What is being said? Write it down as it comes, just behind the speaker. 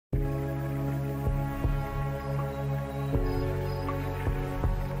Cats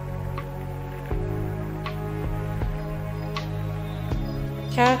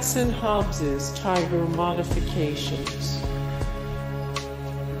and Hobbes's tiger modifications.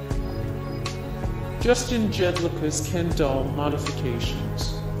 Justin Jedlicka's Ken doll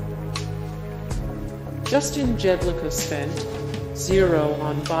modifications. Justin Jedlicka spent $0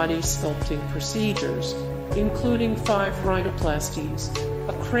 on body sculpting procedures, including 5 rhinoplasties,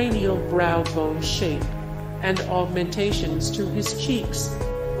 a cranial brow bone shape, and augmentations to his cheeks,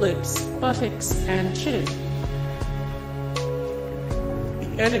 lips, buttocks, and chin.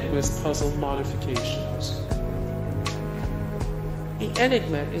 The Enigma's puzzle modifications. The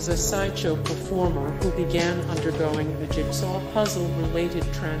Enigma is a sideshow performer who began undergoing a jigsaw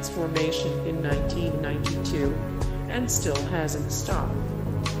puzzle-related transformation in 1992 and still hasn't stopped.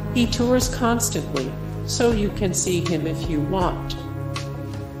 He tours constantly, so you can see him if you want.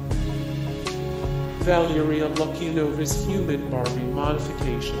 Valeria Lukinova's human Barbie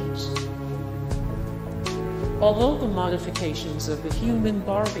modifications. Although the modifications of the human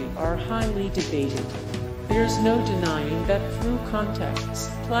Barbie are highly debated, there's no denying that through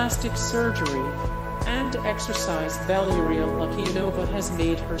contacts, plastic surgery, and exercise, Valeria Lukinova has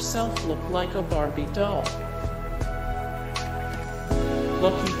made herself look like a Barbie doll.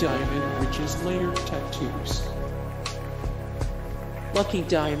 Lucky Diamond Rich's layered tattoos. Lucky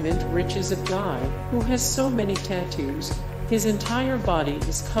Diamond Rich is a guy who has so many tattoos, his entire body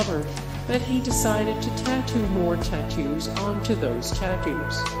is covered, that he decided to tattoo more tattoos onto those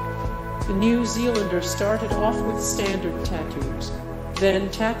tattoos. The New Zealander started off with standard tattoos, then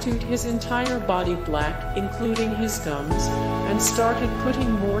tattooed his entire body black, including his gums, and started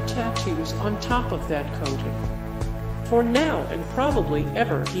putting more tattoos on top of that coating. For now and probably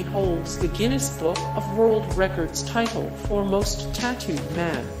ever, he holds the Guinness Book of World Records title for most tattooed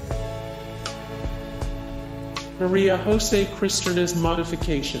man. Maria Jose Cristerna's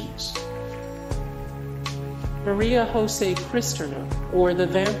modifications. Maria Jose Cristerna, or the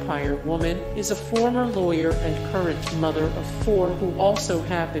Vampire Woman, is a former lawyer and current mother of 4 who also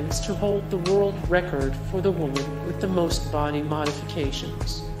happens to hold the world record for the woman with the most body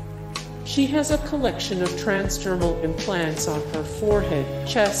modifications. She has a collection of transdermal implants on her forehead,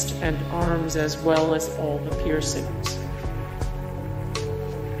 chest, and arms, as well as all the piercings.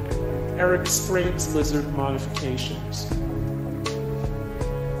 Eric Sprague's lizard modifications.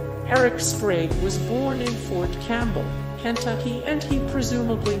 Eric Sprague was born in Fort Campbell, Kentucky, and he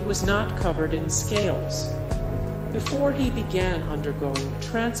presumably was not covered in scales before he began undergoing a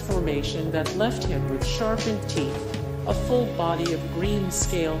transformation that left him with sharpened teeth, a full body of green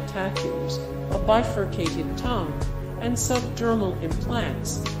scale tattoos, a bifurcated tongue, and subdermal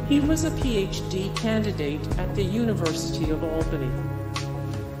implants. He was a PhD candidate at the University of Albany.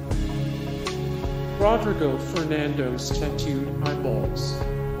 Rodrigo Fernando's tattooed eyeballs.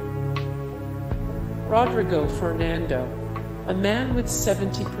 Rodrigo Fernando, a man with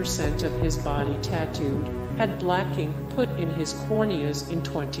 70% of his body tattooed, had black ink put in his corneas in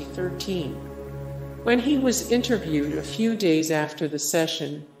 2013. When he was interviewed a few days after the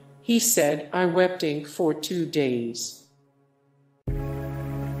session, he said, "I wept ink for 2 days."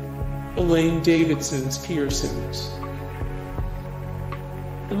 Elaine Davidson's piercings.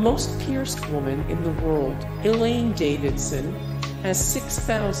 The most pierced woman in the world, Elaine Davidson, has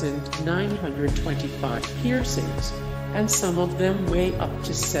 6,925 piercings, and some of them weigh up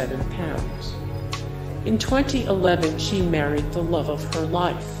to 7 pounds. In 2011, she married the love of her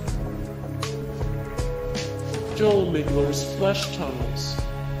life. Joel Migler's flesh tunnels.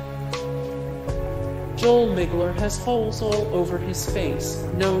 Joel Migler has holes all over his face,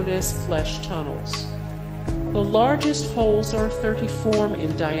 known as flesh tunnels. The largest holes are 34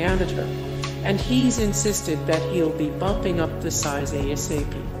 in diameter, and he's insisted that he'll be bumping up the size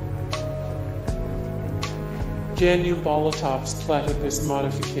ASAP. Jenya Bolotov's platypus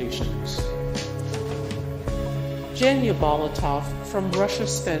modifications. Jenya Bolotov from Russia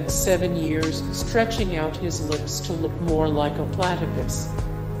spent 7 years stretching out his lips to look more like a platypus,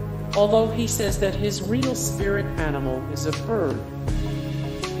 although he says that his real spirit animal is a bird.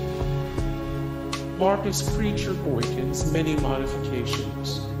 Marcus Creature Boykin's many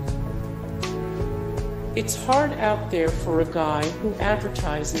modifications. It's hard out there for a guy who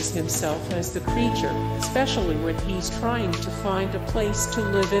advertises himself as the Creature, especially when he's trying to find a place to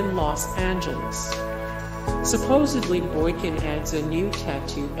live in Los Angeles. Supposedly, Boykin adds a new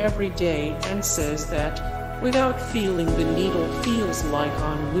tattoo every day and says that, "Without feeling the needle feels like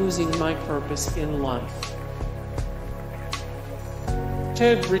I'm losing my purpose in life."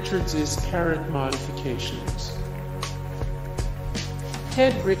 Ted Richards's parrot modifications.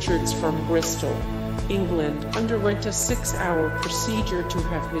 Ted Richards from Bristol, England, underwent a 6-hour procedure to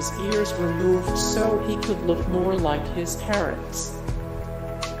have his ears removed so he could look more like his parents.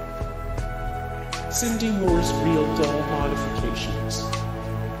 Cindy Moore's real doll modifications.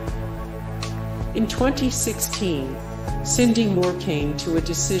 In 2016, Cindy Moore came to a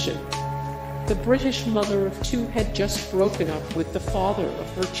decision. The British mother of two had just broken up with the father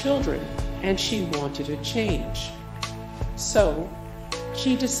of her children, and she wanted a change. So,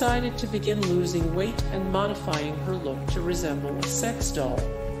 she decided to begin losing weight and modifying her look to resemble a sex doll.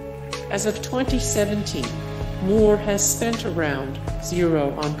 As of 2017, Moore has spent around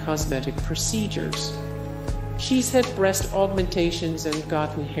 $0 on cosmetic procedures. She's had breast augmentations and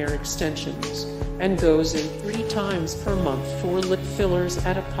gotten hair extensions, and goes in 3 times per month for lip fillers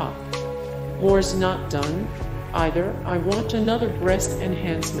at a pop. Moore's not done either. I want another breast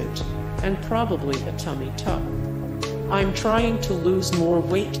enhancement, and probably a tummy tuck. I'm trying to lose more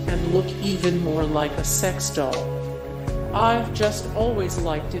weight and look even more like a sex doll. I've just always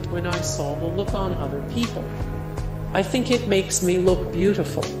liked it when I saw the look on other people. I think it makes me look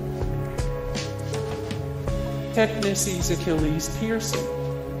beautiful. Tecnesse's Achilles piercing.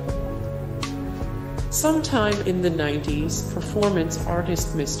 Sometime in the 90s, performance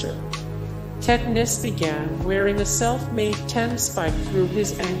artist Mr. Tecnesse began wearing a self-made 10 spike through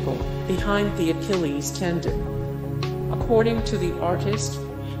his ankle, behind the Achilles tendon. According to the artist,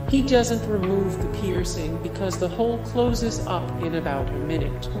 he doesn't remove the piercing because the hole closes up in about a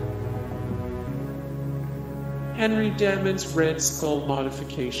minute. Henry Damon's Red Skull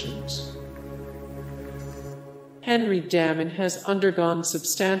modifications. Henry Damon has undergone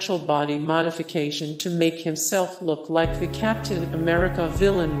substantial body modification to make himself look like the Captain America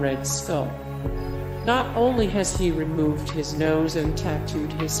villain Red Skull. Not only has he removed his nose and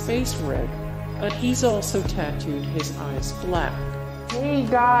tattooed his face red, but he's also tattooed his eyes black. Hey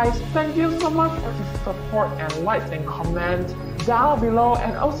guys, thank you so much for the support and likes and comments down below,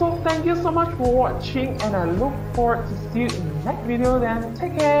 and also thank you so much for watching, and I look forward to see you in the next video. Then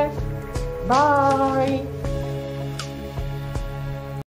take care, bye.